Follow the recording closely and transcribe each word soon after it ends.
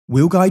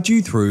We'll guide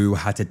you through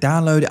how to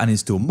download and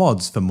install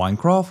mods for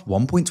Minecraft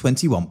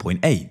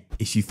 1.21.8.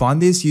 If you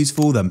find this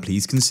useful, then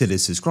please consider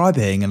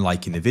subscribing and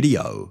liking the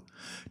video.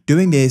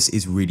 Doing this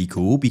is really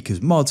cool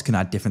because mods can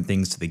add different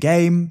things to the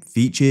game,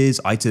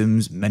 features,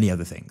 items, many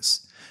other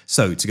things.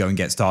 So to go and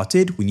get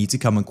started, we need to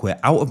come and quit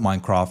out of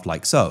Minecraft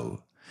like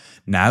so.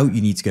 Now you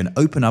need to go and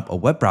open up a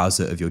web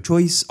browser of your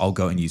choice. I'll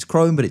go and use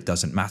Chrome, but it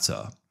doesn't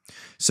matter.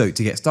 So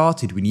to get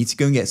started, we need to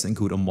go and get something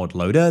called a mod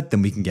loader,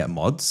 then we can get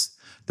mods.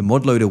 The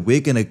mod loader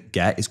we're going to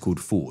get is called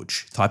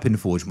Forge. Type in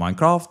Forge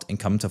Minecraft and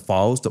come to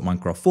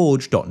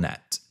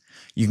files.minecraftforge.net.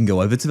 You can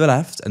go over to the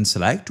left and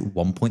select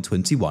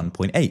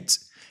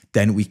 1.21.8.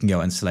 Then we can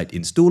go and select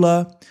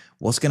installer.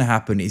 What's going to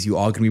happen is you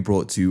are going to be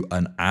brought to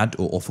an add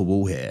or offer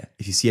wall here.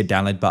 If you see a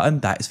download button,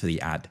 that is for the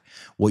add.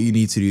 What you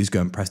need to do is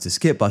go and press the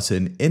skip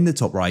button in the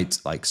top right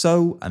like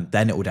so, and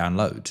then it will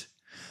download.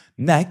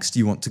 Next,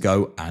 you want to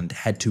go and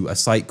head to a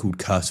site called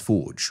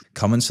CurseForge.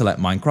 Come and select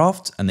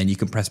Minecraft, and then you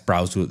can press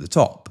browse at the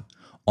top.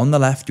 On the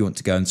left, you want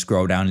to go and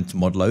scroll down into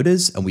mod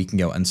loaders, and we can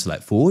go and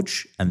select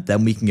Forge, and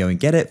then we can go and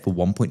get it for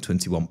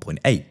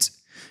 1.21.8.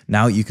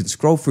 Now you can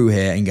scroll through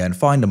here and go and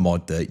find a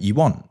mod that you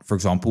want. For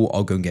example,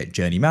 I'll go and get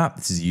Journey Map.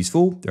 This is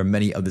useful. There are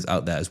many others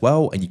out there as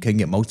well, and you can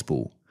get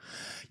multiple.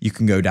 You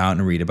can go down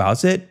and read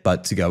about it,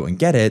 but to go and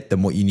get it,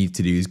 then what you need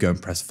to do is go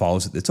and press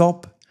Files at the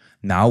top.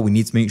 Now we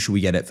need to make sure we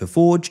get it for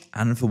Forge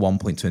and for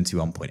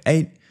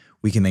 1.21.8.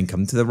 We can then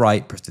come to the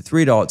right, press the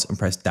three dots and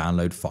press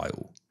Download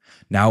File.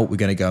 Now we're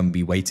going to go and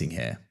be waiting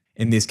here.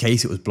 In this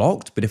case, it was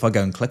blocked, but if I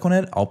go and click on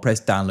it, I'll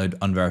press download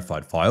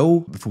unverified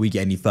file. Before we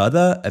get any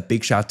further, a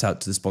big shout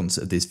out to the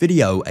sponsor of this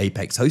video,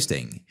 Apex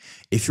Hosting.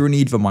 If you're in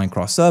need of a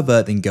Minecraft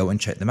server, then go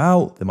and check them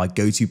out. They're my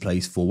go-to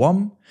place for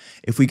one.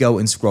 If we go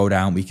and scroll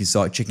down, we can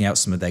start checking out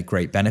some of their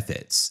great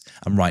benefits.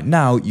 And right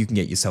now, you can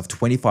get yourself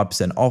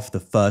 25% off the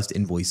first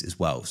invoice as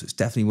well. So it's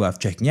definitely worth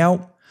checking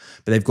out.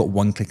 But they've got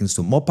one-click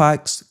install mod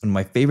packs. One of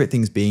my favorite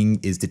things being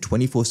is the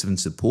 24/7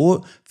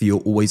 support for your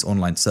always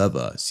online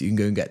server. So you can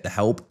go and get the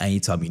help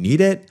anytime you need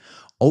it,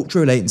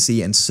 ultra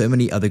latency, and so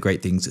many other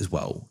great things as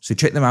well. So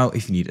check them out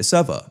if you need a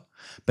server.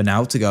 But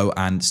now to go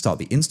and start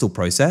the install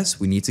process,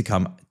 we need to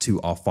come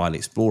to our file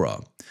explorer.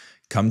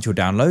 Come to your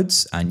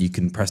downloads and you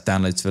can press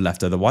download to the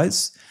left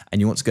otherwise. And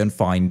you want to go and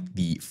find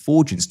the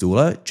Forge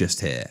installer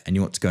just here. And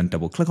you want to go and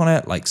double click on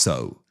it like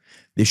so.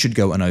 This should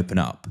go and open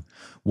up.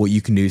 What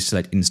you can do is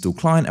select install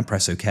client and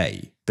press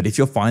OK. But if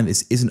you're finding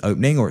this isn't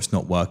opening or it's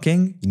not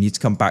working, you need to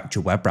come back to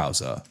your web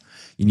browser.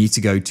 You need to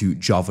go to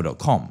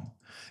java.com.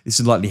 This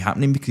is likely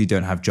happening because you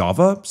don't have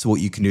Java. So what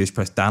you can do is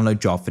press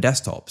download Java for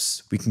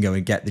desktops. We can go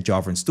and get the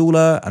Java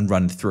installer and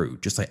run through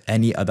just like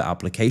any other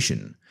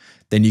application.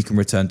 Then you can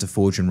return to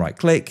Forge and right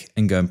click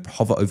and go and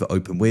hover over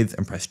open with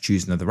and press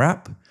choose another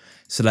app.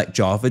 Select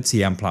Java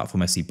TM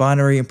platform SC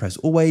binary and press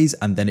always,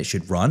 and then it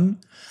should run.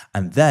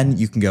 And then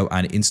you can go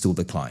and install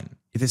the client.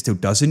 If it still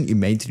doesn't, you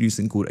may need to do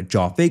something called a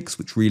jar fix,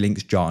 which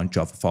relinks jar and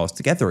Java files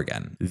together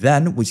again.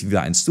 Then, once you've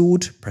got that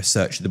installed, press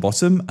search at the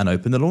bottom and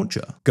open the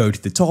launcher. Go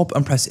to the top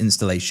and press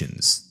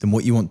installations. Then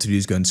what you want to do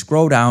is go and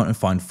scroll down and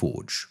find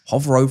Forge.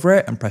 Hover over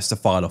it and press the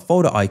file or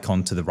folder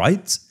icon to the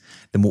right.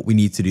 Then what we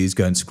need to do is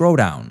go and scroll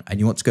down and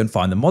you want to go and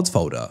find the mods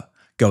folder.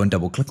 Go and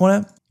double click on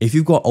it. If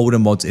you've got older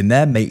mods in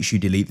there, make sure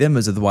you delete them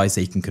as otherwise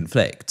they can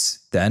conflict.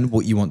 Then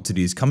what you want to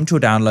do is come to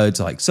your downloads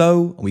like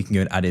so, and we can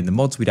go and add in the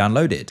mods we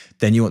downloaded.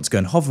 Then you want to go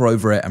and hover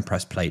over it and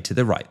press play to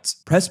the right.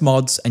 Press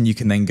mods and you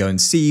can then go and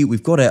see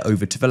we've got it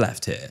over to the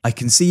left here. I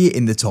can see it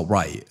in the top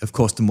right. Of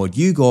course, the mod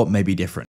you got may be different.